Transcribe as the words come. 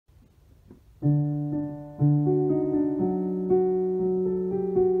We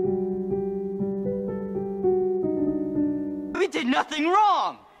did nothing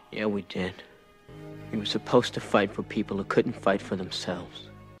wrong! Yeah, we did. We were supposed to fight for people who couldn't fight for themselves.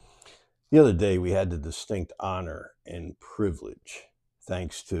 The other day, we had the distinct honor and privilege,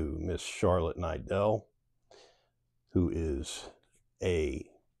 thanks to Miss Charlotte Nidell, who is a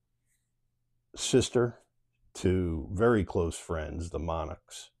sister to very close friends, the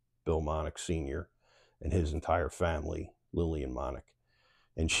Monarchs, Bill Monarch Sr. and his entire family, Lillian Monarch.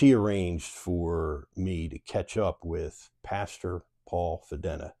 And she arranged for me to catch up with Pastor Paul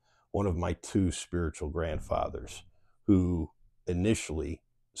Fedena, one of my two spiritual grandfathers, who initially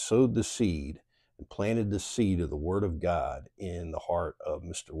sowed the seed and planted the seed of the Word of God in the heart of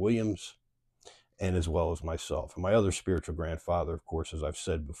Mr. Williams and as well as myself. And my other spiritual grandfather, of course, as I've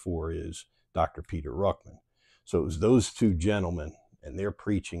said before, is Dr. Peter Ruckman. So it was those two gentlemen and their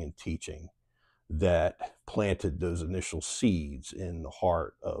preaching and teaching that planted those initial seeds in the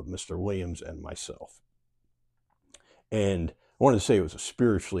heart of Mr. Williams and myself. And I wanted to say it was a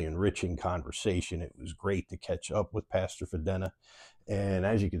spiritually enriching conversation. It was great to catch up with Pastor Fedena. And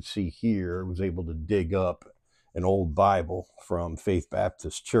as you can see here, I was able to dig up an old Bible from Faith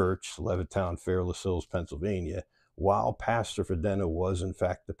Baptist Church, Levittown, Fairless Hills, Pennsylvania, while Pastor Fedena was in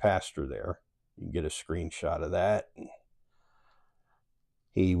fact the pastor there. You can get a screenshot of that.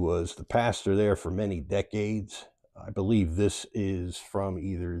 He was the pastor there for many decades. I believe this is from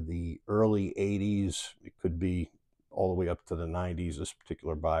either the early 80s, it could be all the way up to the 90s. This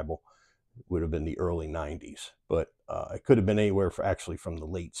particular Bible would have been the early 90s, but it could have been anywhere actually from the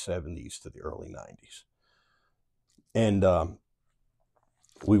late 70s to the early 90s. And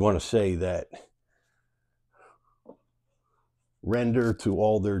we want to say that render to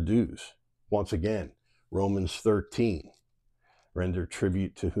all their dues. Once again, Romans 13. Render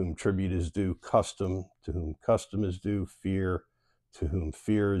tribute to whom tribute is due, custom to whom custom is due, fear to whom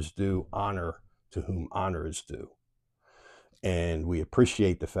fear is due, honor to whom honor is due. And we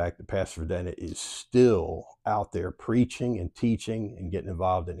appreciate the fact that Pastor Fedena is still out there preaching and teaching and getting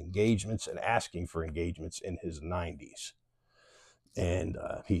involved in engagements and asking for engagements in his 90s. And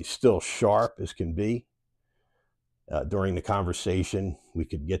he's still sharp as can be. During the conversation, we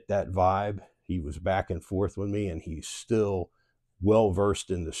could get that vibe. He was back and forth with me, and he's still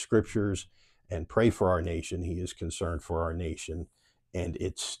well-versed in the scriptures. And pray for our nation. He is concerned for our nation and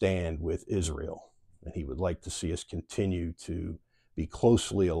its stand with Israel. And he would like to see us continue to be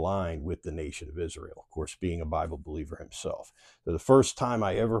closely aligned with the nation of Israel, of course, being a Bible believer himself. So the first time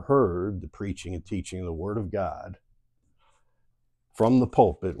I ever heard the preaching and teaching of the Word of God from the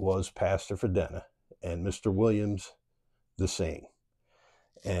pulpit was Pastor Fedena, and Mr. Williams the same.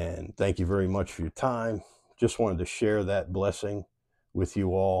 And thank you very much for your time. Just wanted to share that blessing with you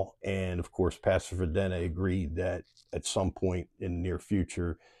all. And of course, Pastor Fedena agreed that at some point in the near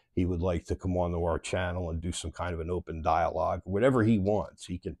future, he would like to come onto our channel and do some kind of an open dialogue. Whatever he wants,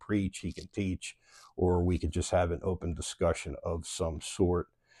 he can preach, he can teach, or we could just have an open discussion of some sort.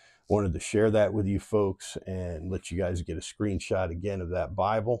 Wanted to share that with you folks and let you guys get a screenshot again of that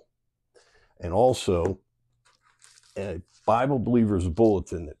Bible. And also a Bible Believers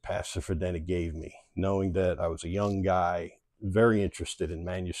Bulletin that Pastor Fedena gave me, knowing that I was a young guy, very interested in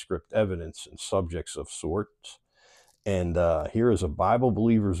manuscript evidence and subjects of sorts. And here is a Bible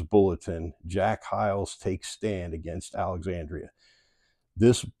Believers Bulletin, Jack Hyles Takes Stand Against Alexandria.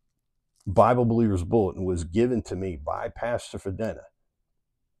 This Bible Believers Bulletin was given to me by Pastor Fedena.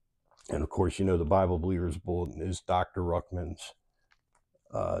 And of course, you know, the Bible Believers Bulletin is Dr. Ruckman's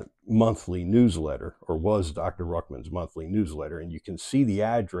monthly newsletter, or was Dr. Ruckman's monthly newsletter. And you can see the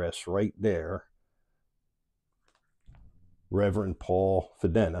address right there, Reverend Paul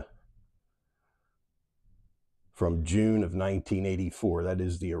Fedena, from June of 1984. That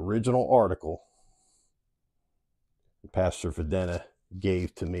is the original article Pastor Fedena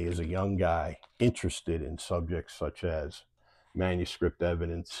gave to me as a young guy interested in subjects such as manuscript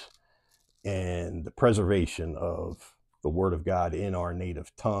evidence and the preservation of the Word of God in our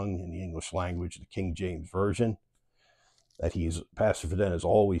native tongue, in the English language, the King James Version. That Pastor Fedena has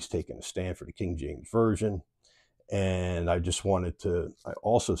always taken a stand for the King James Version. And I just wanted to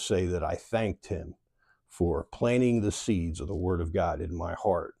also say that I thanked him for planting the seeds of the Word of God in my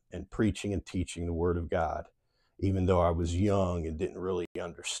heart and preaching and teaching the Word of God, even though I was young and didn't really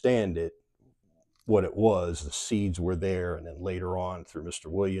understand it, what it was. The seeds were there, and then later on through Mr.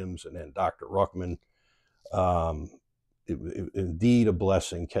 Williams and then Dr. Ruckman, it indeed a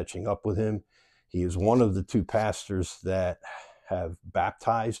blessing catching up with him. He is one of the two pastors that have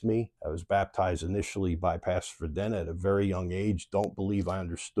baptized me. I was baptized initially by Pastor Fedena at a very young age. Don't believe I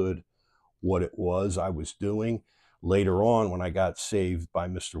understood what it was I was doing. Later on, when I got saved by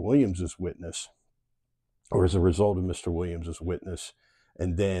Mr. Williams's witness, or as a result of Mr. Williams's witness,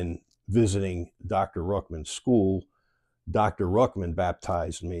 and then visiting Dr. Ruckman's school, Dr. Ruckman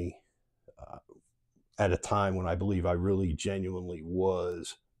baptized me at a time when I believe I really genuinely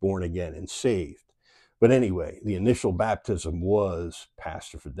was born again and saved. But anyway, the initial baptism was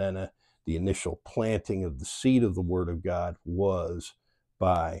Pastor Fedena. The initial planting of the seed of the Word of God was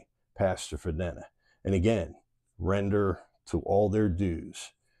by Pastor Fedena. And again, render to all their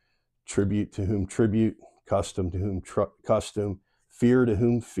dues. Tribute to whom tribute, custom to whom custom, fear to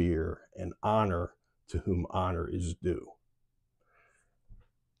whom fear, and honor to whom honor is due.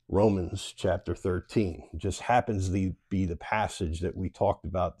 Romans chapter 13 just happens to be the passage that we talked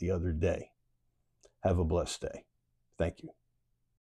about the other day. Have a blessed day. Thank you.